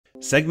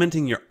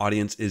Segmenting your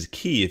audience is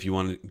key if you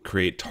want to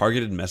create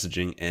targeted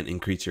messaging and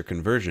increase your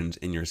conversions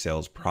in your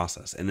sales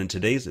process. And in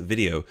today's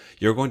video,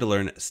 you're going to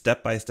learn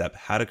step by step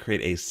how to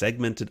create a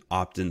segmented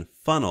opt-in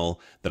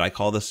funnel that I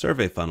call the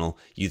survey funnel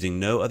using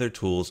no other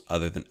tools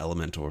other than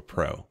Elementor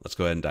Pro. Let's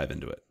go ahead and dive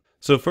into it.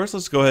 So first,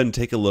 let's go ahead and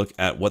take a look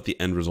at what the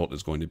end result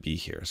is going to be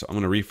here. So I'm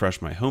going to refresh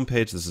my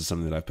homepage. This is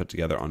something that I've put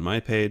together on my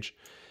page.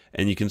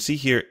 And you can see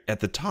here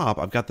at the top,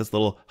 I've got this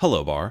little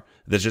hello bar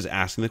that's just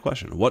asking the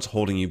question, what's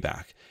holding you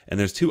back? And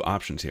there's two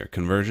options here,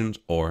 conversions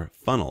or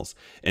funnels.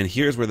 And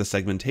here's where the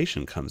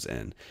segmentation comes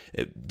in.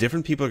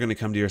 Different people are going to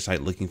come to your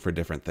site looking for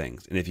different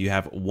things. And if you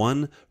have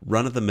one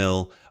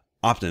run-of-the-mill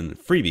opt-in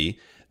freebie,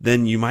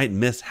 then you might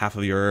miss half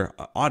of your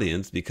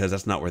audience because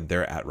that's not where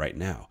they're at right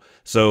now.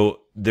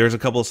 So there's a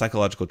couple of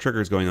psychological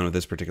triggers going on with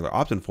this particular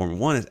opt-in form.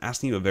 One is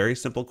asking you a very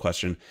simple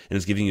question and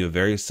it's giving you a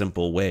very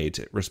simple way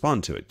to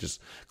respond to it. Just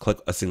click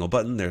a single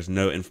button. There's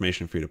no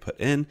information for you to put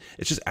in.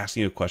 It's just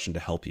asking you a question to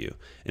help you,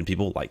 and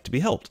people like to be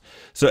helped.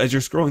 So as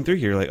you're scrolling through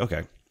here, you're like,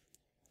 okay,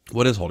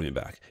 what is holding you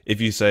back?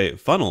 If you say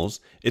funnels,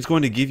 it's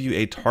going to give you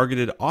a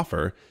targeted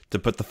offer to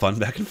put the fun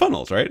back in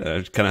funnels, right?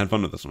 I kind of had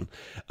fun with this one.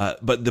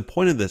 But the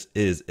point of this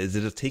is it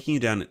is taking you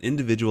down an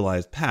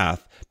individualized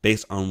path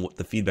based on what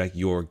the feedback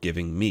you're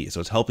giving me. So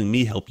it's helping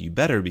me help you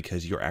better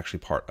because you're actually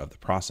part of the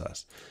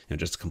process.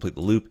 Just to complete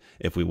the loop,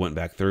 if we went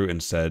back through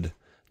and said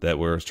that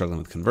we're struggling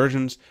with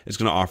conversions, it's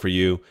going to offer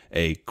you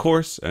a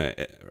course,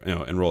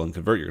 enroll and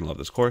convert. You're going to love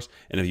this course.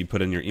 And if you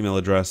put in your email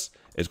address,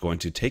 it's going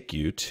to take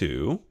you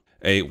to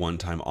a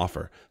one-time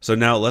offer. So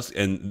now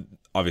and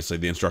obviously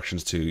the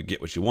instructions to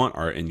get what you want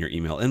are in your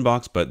email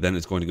inbox, but then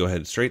it's going to go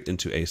ahead straight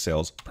into a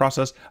sales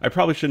process. I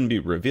probably shouldn't be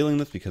revealing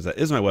this because that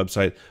is my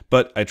website,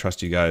 but I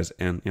trust you guys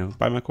and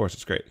buy my course,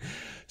 it's great.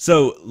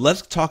 So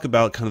let's talk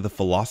about kind of the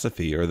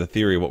philosophy or the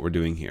theory of what we're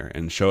doing here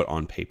and show it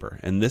on paper.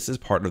 And this is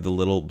part of the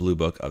little blue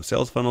book of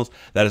sales funnels.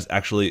 That is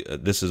actually,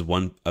 this is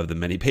one of the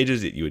many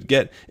pages that you would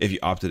get if you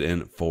opted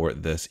in for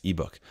this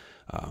ebook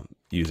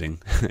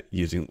using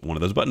one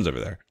of those buttons over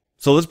there.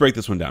 So let's break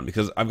this one down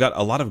because I've got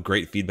a lot of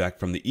great feedback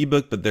from the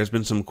ebook, but there's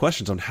been some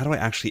questions on how do I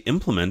actually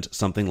implement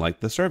something like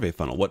the survey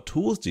funnel? What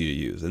tools do you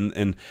use?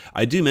 And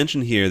I do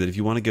mention here that if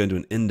you want to go into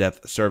an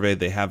in-depth survey,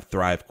 they have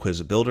Thrive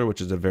Quiz Builder, which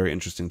is a very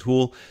interesting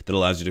tool that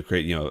allows you to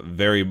create,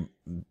 very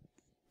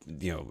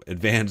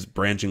advanced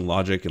branching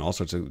logic and all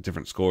sorts of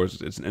different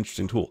scores. It's an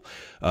interesting tool.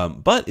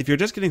 But if you're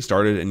just getting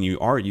started and you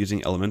are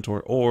using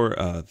Elementor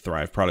or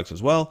Thrive products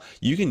as well,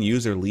 you can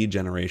use their lead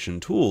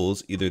generation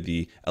tools, either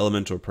the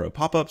Elementor Pro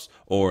Popups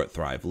or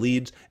Thrive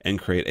Leads, and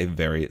create a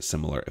very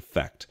similar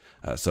effect.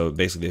 So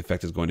basically the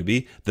effect is going to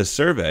be the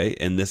survey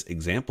in this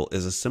example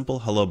is a simple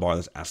hello bar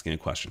that's asking a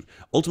question.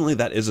 Ultimately,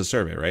 that is a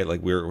survey, right?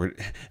 Like we're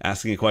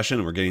asking a question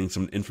and we're getting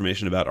some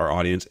information about our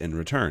audience in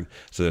return.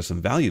 So there's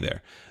some value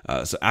there.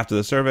 So after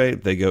the survey,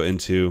 they go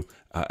into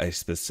a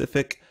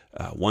specific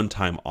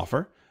one-time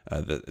offer.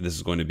 This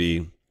is going to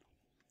be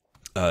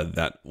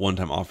that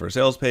one-time offer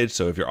sales page.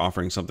 So if you're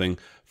offering something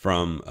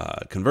from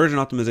conversion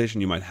optimization,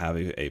 you might have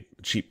a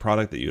cheap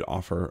product that you'd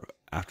offer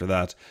after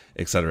that,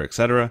 et cetera, et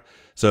cetera.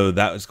 So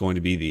that is going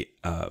to be the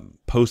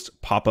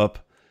post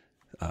pop-up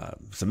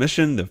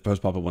submission, the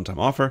post pop-up one-time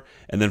offer.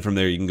 And then from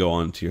there, you can go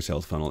on to your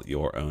sales funnel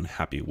your own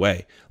happy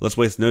way. Let's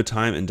waste no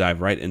time and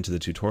dive right into the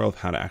tutorial of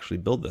how to actually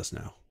build this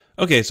now.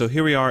 Okay, so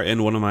here we are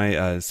in one of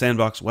my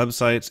sandbox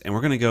websites, and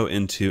we're going to go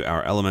into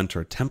our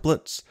Elementor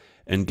templates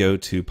and go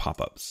to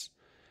Popups.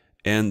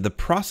 And the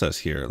process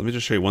here, let me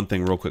just show you one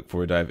thing real quick before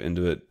we dive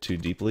into it too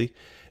deeply,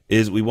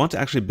 is we want to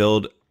actually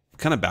build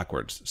kind of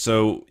backwards.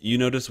 So you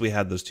notice we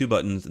had those two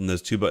buttons, and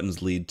those two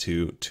buttons lead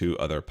to two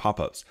other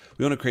pop-ups.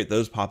 We want to create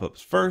those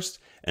pop-ups first,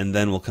 and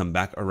then we'll come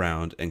back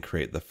around and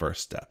create the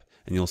first step.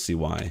 And you'll see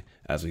why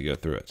as we go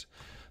through it.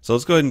 So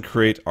let's go ahead and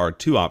create our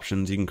two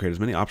options. You can create as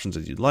many options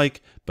as you'd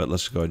like, but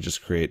let's go ahead and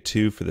just create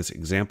two for this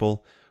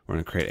example. We're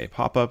going to create a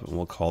pop-up, and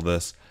we'll call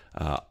this,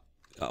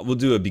 we'll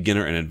do a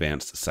beginner and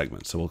advanced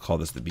segment. So we'll call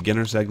this the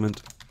beginner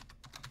segment,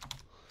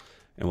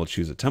 and we'll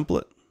choose a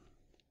template.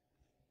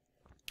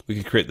 We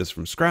can create this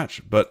from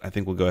scratch, but I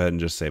think we'll go ahead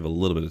and just save a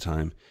little bit of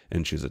time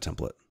and choose a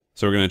template.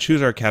 So we're going to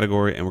choose our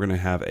category, and we're going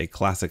to have a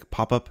classic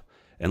pop-up.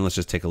 And let's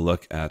just take a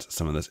look at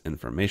some of this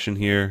information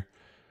here.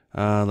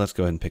 Let's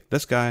go ahead and pick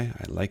this guy.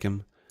 I like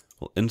him.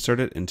 We'll insert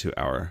it into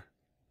our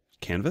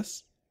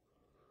canvas,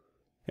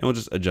 and we'll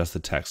just adjust the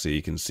text so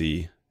you can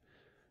see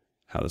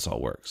how this all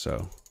works.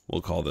 So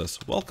we'll call this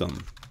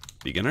welcome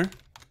beginner,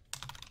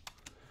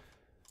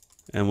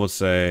 and we'll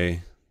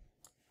say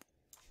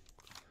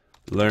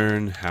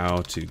learn how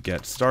to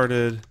get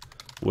started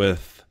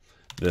with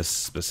this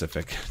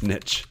specific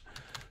niche.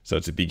 So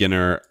it's a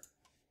beginner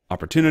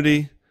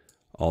opportunity.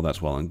 All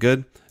that's well and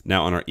good.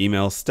 Now on our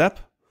email step,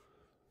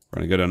 we're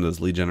going to go down to this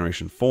lead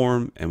generation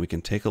form, and we can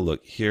take a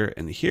look here.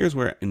 And here's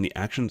where in the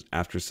actions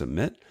after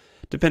submit,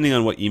 depending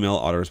on what email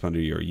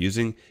autoresponder you're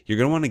using, you're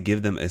going to want to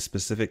give them a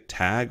specific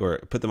tag or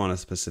put them on a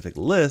specific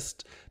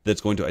list that's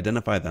going to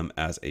identify them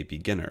as a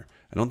beginner.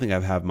 I don't think I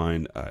have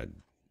mine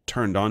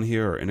turned on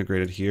here or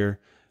integrated here.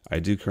 I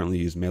do currently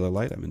use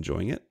MailerLite. I'm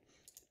enjoying it.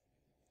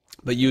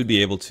 But you would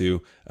be able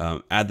to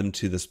add them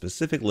to the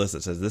specific list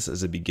that says this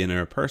is a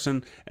beginner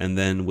person, and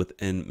then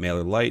within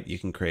MailerLite, you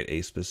can create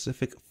a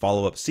specific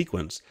follow-up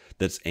sequence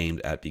that's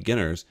aimed at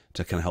beginners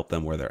to kind of help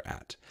them where they're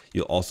at.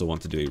 You'll also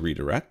want to do a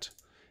redirect,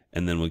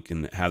 and then we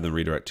can have them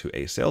redirect to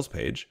a sales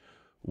page,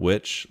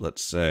 which,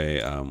 let's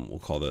say, we'll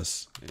call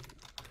this,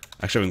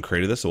 actually I haven't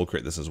created this, so we'll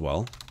create this as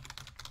well.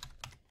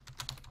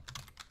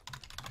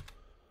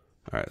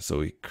 All right, so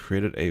we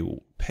created a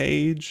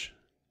page,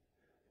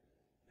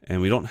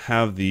 and we don't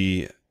have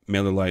the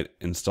MailerLite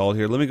installed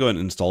here. Let me go ahead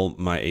and install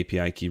my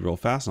API key real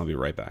fast, and I'll be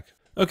right back.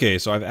 Okay,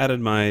 so I've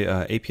added my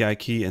API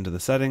key into the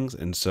settings,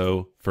 and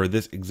so for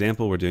this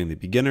example, we're doing the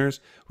beginners.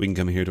 We can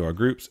come here to our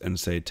groups and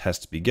say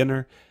test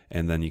beginner,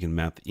 and then you can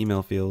map the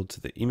email field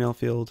to the email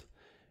field,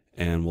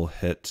 and we'll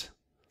hit,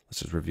 let's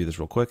just review this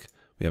real quick.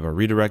 We have our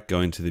redirect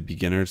going to the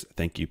beginners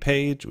thank you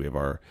page. We have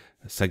our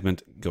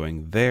segment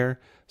going there.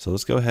 So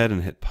let's go ahead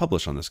and hit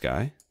publish on this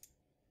guy.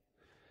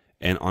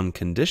 And on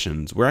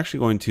conditions, we're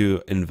actually going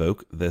to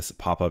invoke this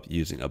pop-up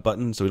using a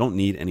button. So we don't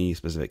need any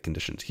specific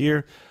conditions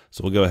here.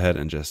 So we'll go ahead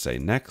and just say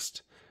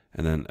next.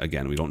 And then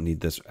again, we don't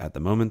need this at the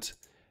moment.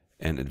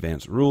 And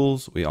advanced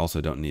rules, we also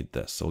don't need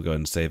this. So we'll go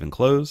ahead and save and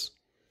close.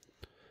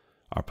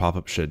 Our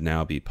pop-up should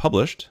now be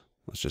published.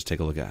 Let's just take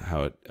a look at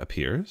how it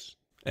appears.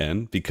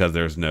 And because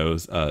there's no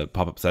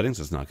pop-up settings,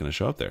 it's not going to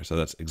show up there. So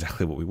that's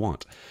exactly what we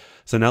want.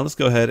 So now let's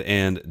go ahead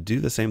and do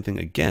the same thing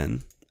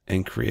again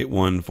and create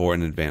one for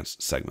an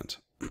advanced segment.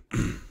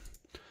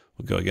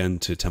 We'll go again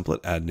to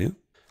template, add new.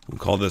 We'll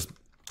call this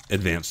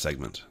advanced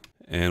segment,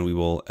 and we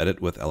will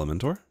edit with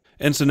Elementor.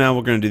 And so now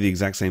we're going to do the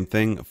exact same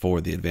thing for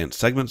the advanced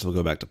segment. So we'll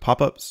go back to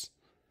Popups,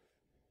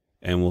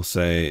 and we'll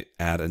say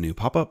add a new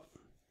pop-up.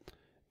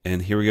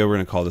 And here we go. We're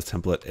going to call this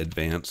template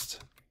advanced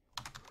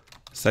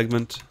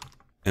segment,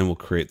 and we'll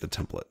create the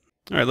template.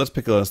 All right, let's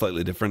pick a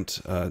slightly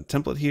different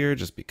template here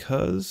just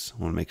because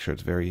I want to make sure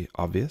it's very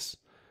obvious.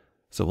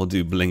 So we'll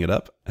do bling it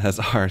up as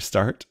our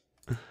start.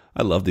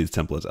 I love these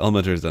templates.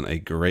 Elementor has done a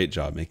great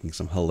job making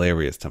some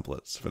hilarious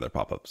templates for their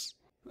pop-ups.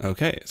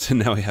 Okay, so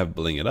now we have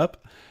bling it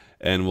up,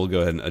 and we'll go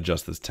ahead and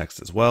adjust this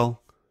text as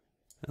well.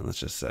 And let's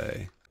just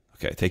say,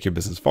 okay, take your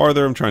business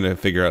farther. I'm trying to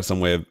figure out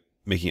some way of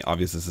making it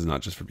obvious this is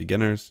not just for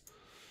beginners.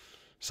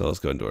 So let's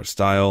go into our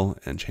style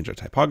and change our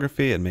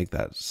typography and make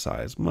that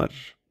size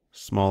much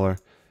smaller.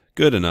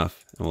 Good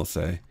enough. And we'll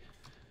say,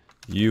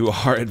 you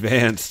are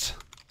advanced.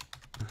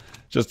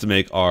 Just to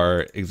make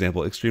our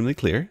example extremely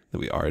clear that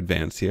we are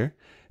advanced here.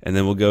 And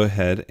then we'll go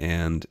ahead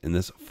and in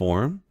this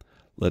form,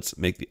 let's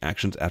make the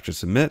actions after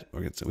submit.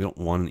 We don't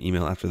want an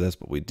email after this,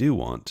 but we do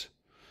want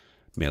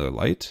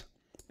MailerLite,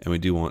 and we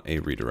do want a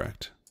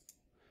redirect.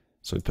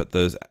 So we put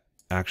those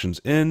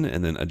actions in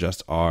and then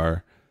adjust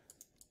our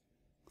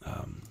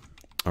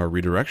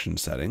redirection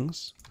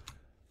settings.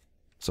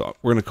 So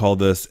we're going to call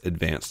this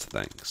advanced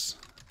thanks.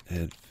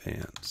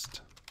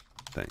 Advanced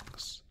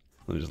thanks.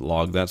 Let me just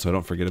log that so I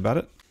don't forget about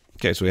it.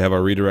 Okay, so we have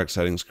our redirect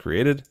settings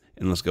created,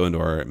 and let's go into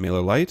our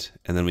MailerLite,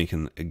 and then we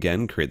can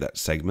again create that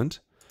segment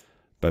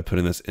by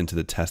putting this into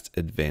the test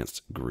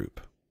advanced group.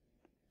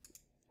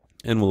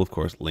 And we'll of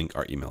course link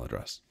our email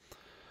address.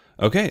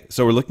 Okay,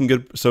 so we're looking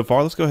good so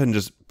far. Let's go ahead and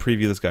just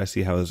preview this guy,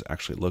 see how this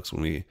actually looks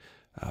when we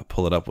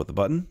pull it up with the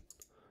button.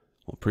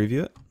 We'll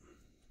preview it.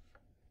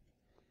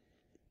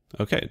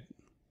 Okay,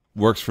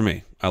 works for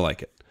me. I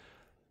like it.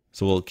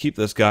 So we'll keep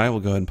this guy. We'll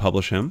go ahead and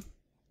publish him.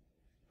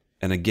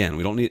 And again,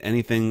 we don't need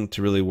anything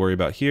to really worry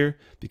about here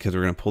because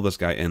we're going to pull this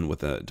guy in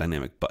with a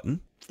dynamic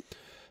button.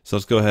 So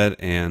let's go ahead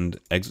and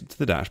exit to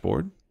the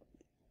dashboard.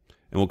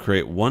 And we'll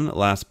create one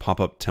last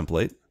pop-up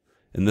template.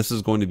 And this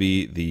is going to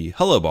be the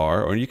hello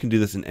bar, or you can do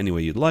this in any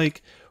way you'd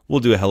like.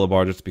 We'll do a hello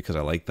bar just because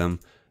I like them.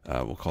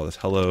 We'll call this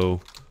hello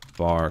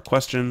bar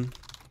question.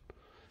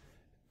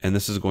 And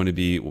this is going to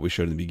be what we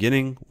showed in the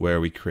beginning,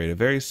 where we create a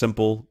very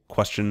simple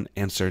question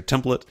answer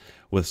template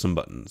with some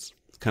buttons.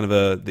 It's kind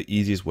of the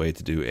easiest way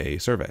to do a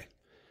survey.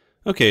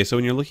 Okay, so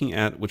when you're looking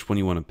at which one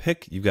you want to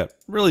pick, you've got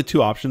really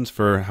two options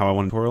for how I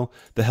want a tutorial.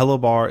 The hello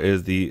bar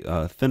is the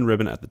thin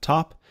ribbon at the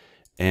top,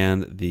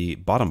 and the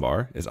bottom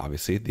bar is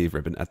obviously the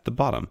ribbon at the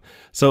bottom.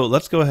 So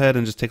let's go ahead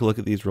and just take a look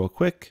at these real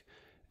quick.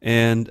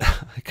 And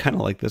I kind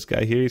of like this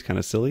guy here. He's kind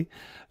of silly.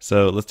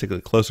 So let's take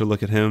a closer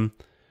look at him.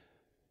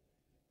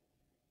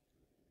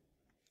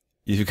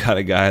 You've got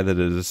a guy that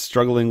is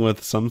struggling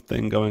with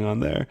something going on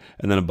there,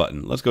 and then a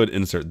button. Let's go ahead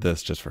and insert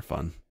this just for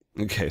fun.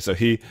 Okay, so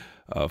he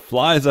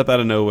flies up out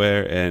of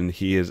nowhere, and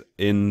he is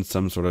in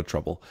some sort of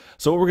trouble.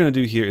 So what we're going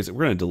to do here is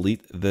we're going to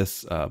delete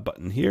this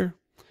button here.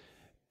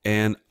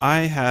 And I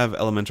have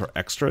Elementor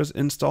Extras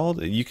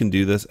installed. You can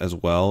do this as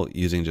well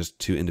using just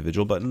two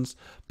individual buttons,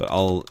 but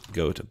I'll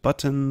go to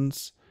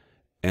buttons,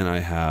 and I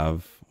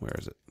have, where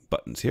is it?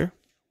 Buttons here.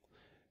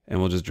 And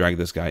we'll just drag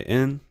this guy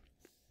in.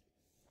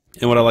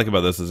 And what I like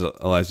about this is it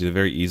allows you to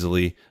very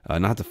easily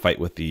not have to fight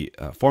with the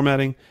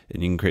formatting,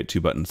 and you can create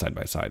two buttons side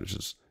by side, which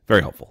is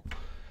very helpful.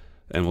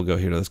 And we'll go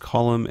here to this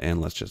column,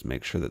 and let's just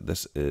make sure that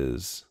this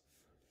is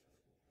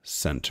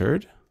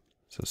centered.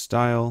 So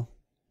style,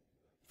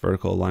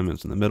 vertical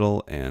alignments in the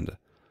middle, and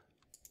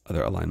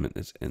other alignment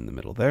is in the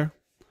middle there.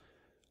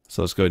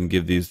 So let's go ahead and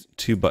give these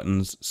two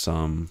buttons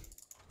some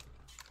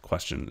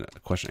question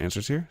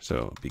answers here.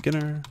 So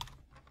beginner.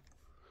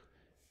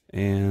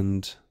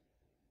 And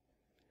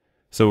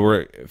so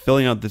we're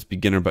filling out this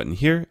beginner button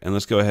here, and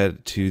let's go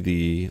ahead to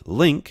the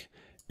link.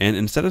 And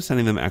instead of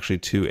sending them actually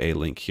to a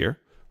link here,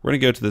 we're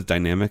going to go to this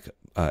dynamic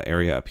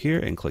area up here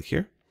and click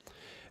here.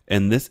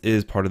 And this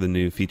is part of the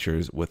new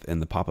features within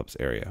the pop-ups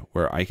area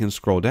where I can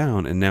scroll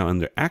down, and now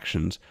under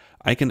actions,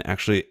 I can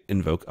actually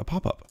invoke a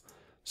pop-up.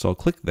 So I'll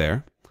click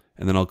there,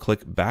 and then I'll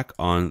click back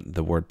on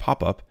the word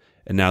pop-up.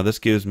 And now this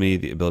gives me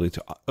the ability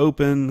to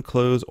open,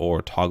 close,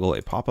 or toggle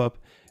a pop-up.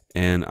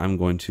 And I'm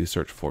going to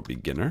search for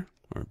beginner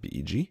or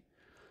BEG.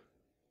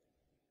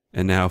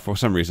 And now for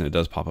some reason it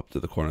does pop up to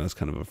the corner. That's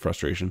kind of a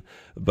frustration,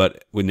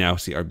 but we now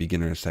see our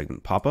beginner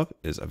segment pop-up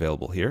is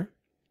available here.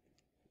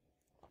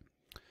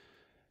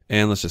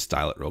 And let's just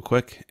style it real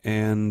quick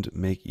and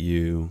make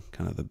you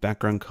kind of the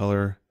background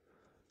color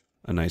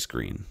a nice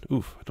green.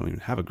 Oof, I don't even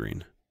have a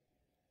green.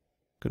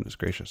 Goodness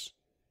gracious.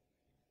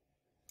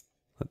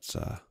 Let's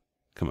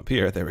come up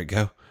here. There we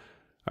go.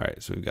 All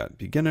right, so we've got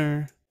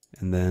beginner,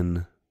 and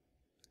then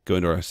go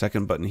into our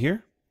second button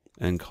here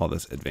and call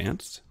this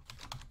advanced.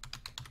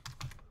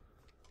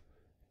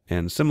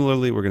 And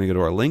similarly, we're going to go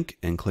to our link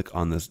and click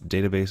on this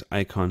database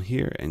icon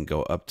here and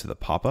go up to the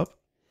pop-up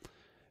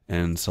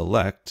and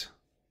select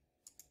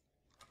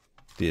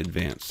the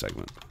advanced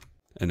segment.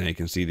 And now you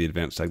can see the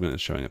advanced segment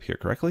is showing up here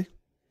correctly.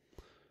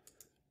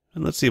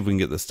 And let's see if we can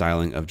get the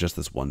styling of just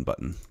this one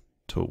button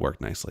to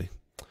work nicely.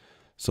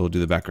 So we'll do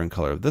the background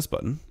color of this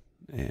button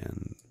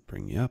and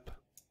bring you up.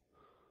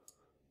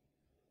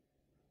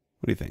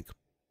 What do you think?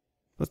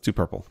 Let's do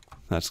purple.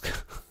 That's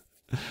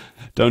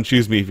don't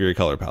choose me for your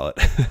color palette.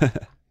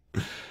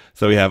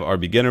 So we have our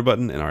beginner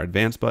button and our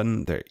advanced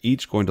button. They're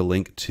each going to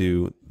link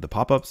to the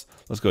pop-ups.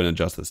 Let's go ahead and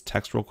adjust this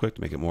text real quick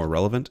to make it more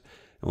relevant.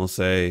 And we'll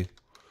say,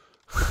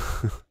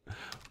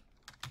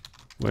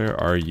 where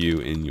are you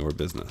in your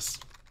business?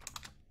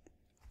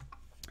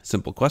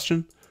 Simple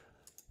question.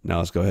 Now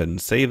let's go ahead and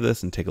save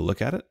this and take a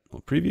look at it.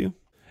 We'll preview.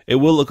 It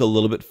will look a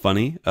little bit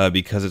funny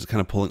because it's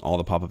kind of pulling all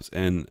the pop-ups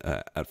in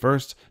at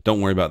first.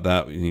 Don't worry about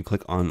that. When you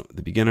click on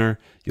the beginner,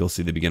 you'll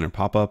see the beginner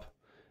pop-up.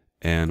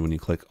 And when you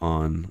click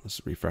on,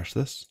 let's refresh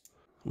this.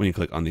 When you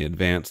click on the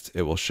advanced,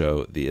 it will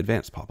show the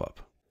advanced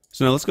pop-up.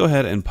 So now let's go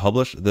ahead and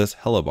publish this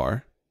hello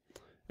bar,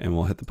 and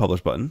we'll hit the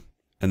publish button.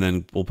 And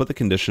then we'll put the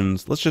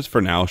conditions. Let's just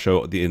for now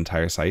show the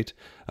entire site.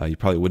 You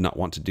probably would not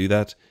want to do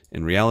that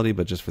in reality,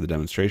 but just for the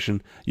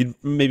demonstration, you'd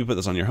maybe put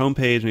this on your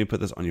homepage, maybe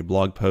put this on your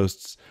blog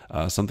posts,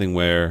 something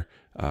where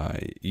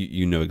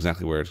you know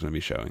exactly where it's going to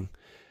be showing.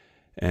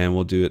 And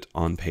we'll do it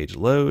on page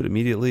load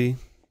immediately.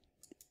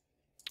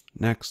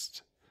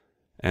 Next.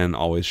 And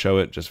always show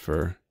it just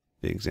for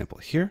the example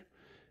here.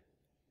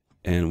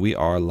 And we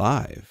are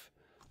live.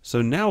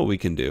 So now what we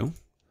can do,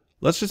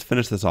 let's just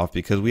finish this off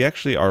because we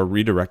actually are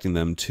redirecting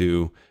them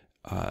to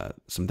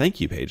some thank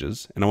you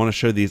pages. And I want to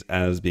show these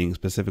as being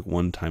specific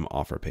one-time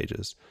offer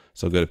pages.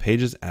 So go to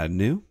pages, add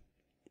new.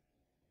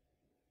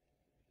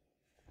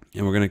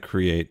 And we're going to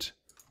create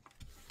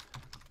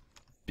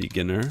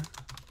beginner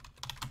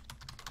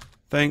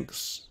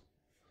thanks.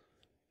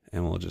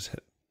 And we'll just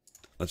hit,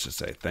 let's just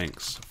say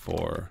thanks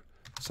for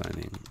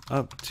signing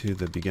up to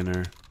the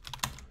beginner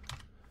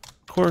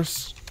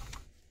course.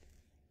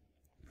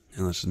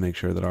 And let's just make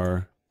sure that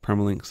our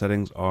permalink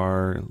settings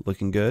are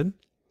looking good.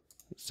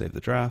 Let's save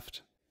the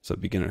draft. So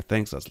beginner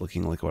thanks, that's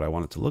looking like what I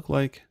want it to look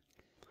like.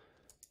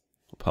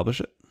 We'll publish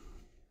it.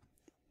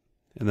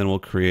 And then we'll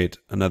create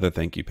another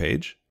thank you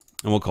page.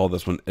 And we'll call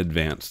this one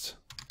advanced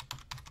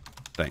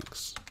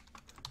thanks.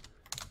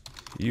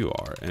 You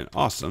are an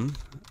awesome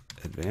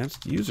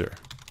advanced user.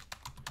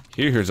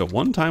 Here's a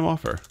one-time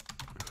offer.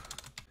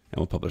 And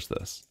we'll publish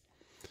this.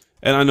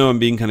 And I know I'm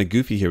being kind of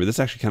goofy here, but this is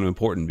actually kind of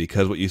important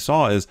because what you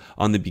saw is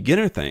on the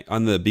beginner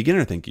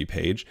thank you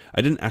page,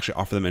 I didn't actually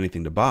offer them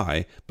anything to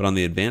buy, but on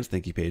the advanced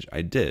thank you page,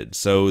 I did.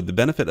 So the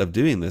benefit of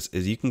doing this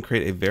is you can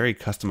create a very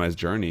customized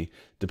journey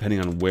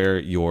depending on where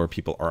your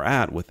people are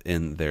at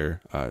within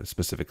their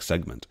specific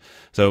segment.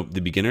 So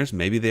the beginners,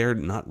 maybe they're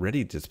not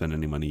ready to spend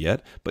any money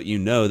yet, but you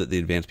know that the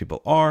advanced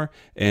people are,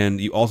 and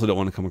you also don't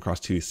want to come across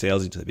too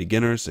salesy to the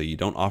beginners, so you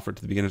don't offer it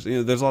to the beginners. You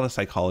know, there's a lot of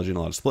psychology and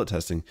a lot of split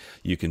testing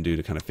you can do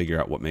to kind of figure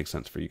out what makes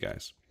sense for you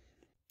guys.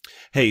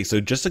 Hey,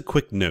 so just a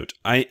quick note.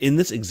 In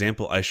this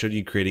example, I showed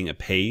you creating a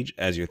page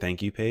as your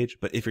thank you page,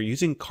 but if you're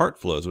using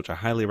Cartflows, which I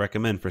highly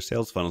recommend for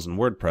sales funnels and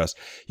WordPress,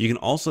 you can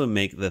also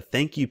make the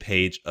thank you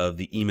page of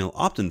the email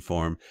opt-in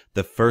form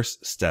the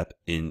first step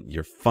in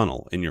your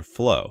funnel, in your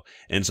flow.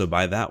 And so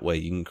by that way,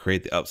 you can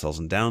create the upsells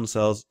and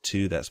downsells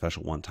to that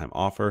special one-time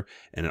offer,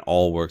 and it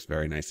all works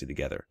very nicely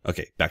together.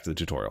 Okay, back to the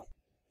tutorial.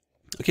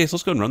 Okay, so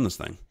let's go and run this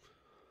thing.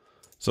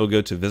 So we'll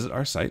go to visit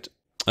our site.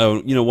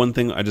 Oh, you know, one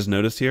thing I just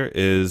noticed here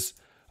is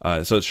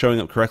So it's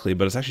showing up correctly,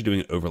 but it's actually doing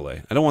an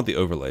overlay. I don't want the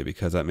overlay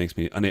because that makes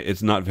me,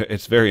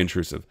 it's very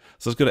intrusive.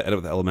 So let's go to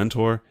edit with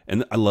Elementor.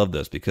 And I love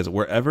this because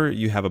wherever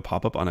you have a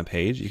pop-up on a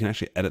page, you can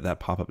actually edit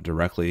that pop-up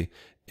directly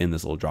in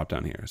this little drop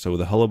down here. So with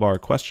the hello bar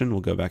question,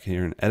 we'll go back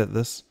here and edit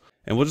this.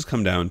 And we'll just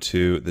come down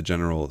to the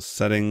general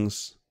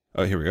settings.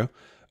 Oh, here we go.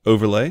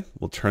 Overlay.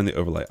 We'll turn the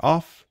overlay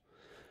off.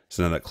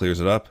 So now that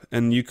clears it up.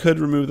 And you could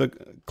remove the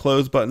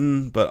close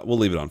button, but we'll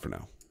leave it on for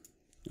now.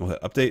 We'll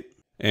hit update.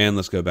 And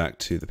let's go back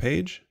to the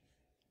page.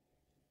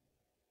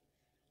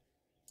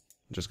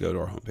 Just go to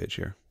our home page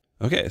here.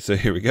 Okay, so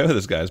here we go.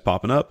 This guy is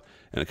popping up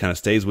and it kind of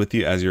stays with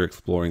you as you're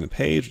exploring the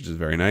page, which is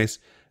very nice.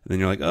 And then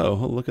you're like, oh,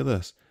 look at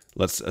this.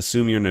 Let's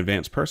assume you're an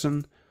advanced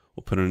person.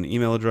 We'll put in an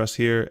email address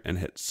here and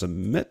hit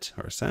submit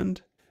or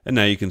send. And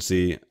now you can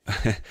see,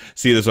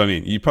 see this is what I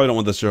mean. You probably don't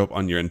want this to show up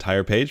on your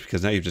entire page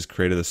because now you've just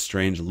created this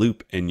strange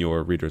loop in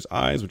your reader's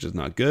eyes, which is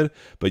not good,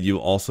 but you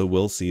also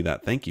will see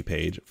that thank you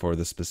page for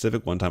the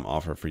specific one-time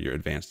offer for your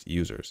advanced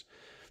users.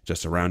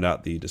 Just to round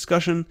out the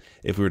discussion,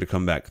 if we were to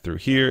come back through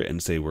here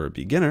and say we're a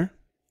beginner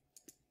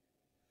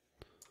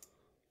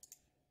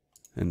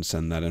and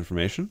send that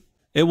information,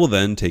 it will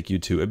then take you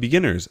to a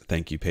beginner's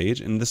thank you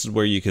page. And this is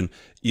where you can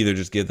either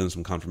just give them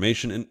some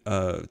confirmation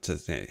to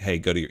say, hey,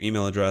 go to your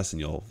email address and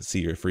you'll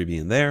see your freebie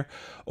in there.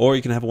 Or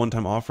you can have a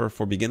one-time offer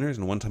for beginners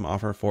and a one-time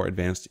offer for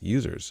advanced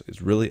users.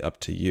 It's really up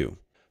to you.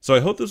 So I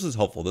hope this was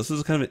helpful. This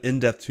is kind of an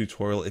in-depth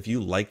tutorial. If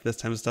you like this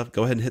type of stuff,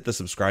 go ahead and hit the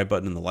subscribe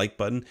button and the like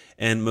button.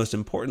 And most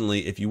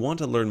importantly, if you want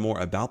to learn more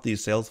about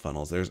these sales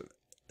funnels, there's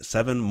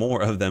 7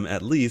 more of them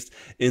at least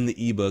in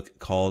the ebook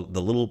called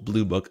The Little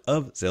Blue Book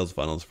of Sales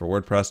Funnels for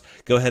WordPress.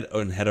 Go ahead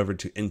and head over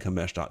to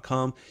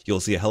incomemesh.com. You'll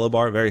see a hello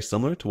bar very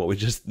similar to what we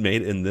just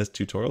made in this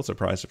tutorial.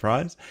 Surprise,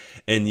 surprise.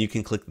 And you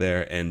can click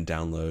there and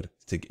download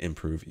to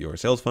improve your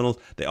sales funnels.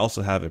 They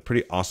also have a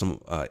pretty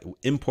awesome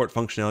import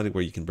functionality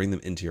where you can bring them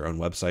into your own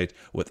website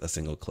with a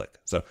single click.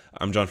 So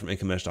I'm John from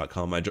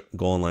incomemesh.com. My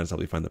goal in line is to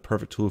help you find the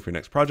perfect tool for your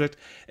next project.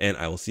 And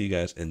I will see you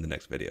guys in the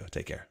next video.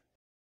 Take care.